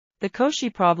The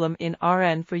Cauchy problem in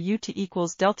Rn for ut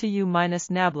equals delta u minus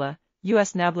nabla,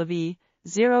 us nabla v,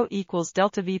 0 equals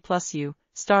delta v plus u,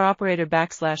 star operator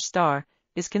backslash star,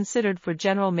 is considered for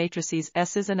general matrices.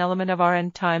 S is an element of Rn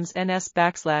times ns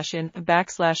backslash in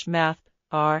backslash math,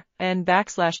 R, n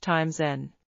backslash times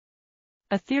n.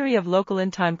 A theory of local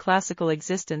in-time classical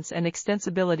existence and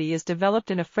extensibility is developed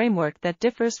in a framework that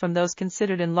differs from those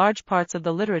considered in large parts of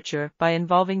the literature by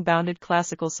involving bounded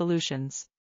classical solutions.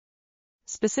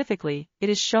 Specifically, it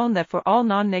is shown that for all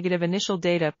non-negative initial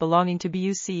data belonging to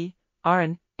BUC,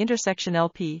 Rn, intersection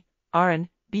LP, Rn,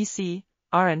 BC,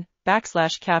 Rn,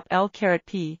 backslash cap L caret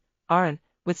P, Rn,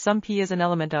 with some P as an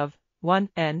element of 1,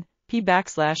 n, P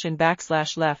backslash in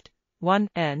backslash left, 1,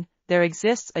 n, there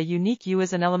exists a unique U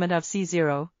as an element of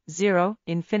C0, 0,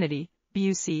 infinity,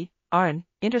 BUC, Rn,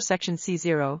 intersection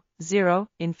C0, 0,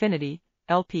 infinity,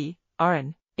 LP,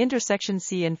 Rn, intersection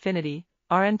C infinity,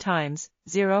 Rn times,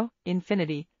 0,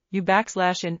 infinity, U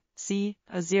backslash in, C,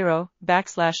 a 0,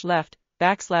 backslash left,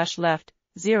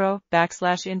 0,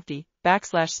 backslash infinity,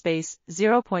 backslash space,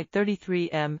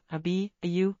 0.33 m, a B, a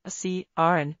U, a C,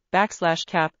 Rn, backslash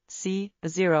cap, C, a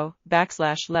 0,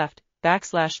 backslash left,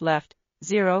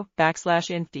 0, backslash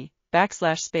infinity,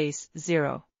 backslash space,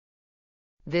 0.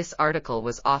 This article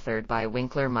was authored by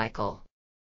Winkler Michael.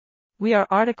 We are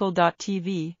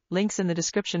RTCLTV, links in the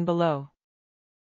description below.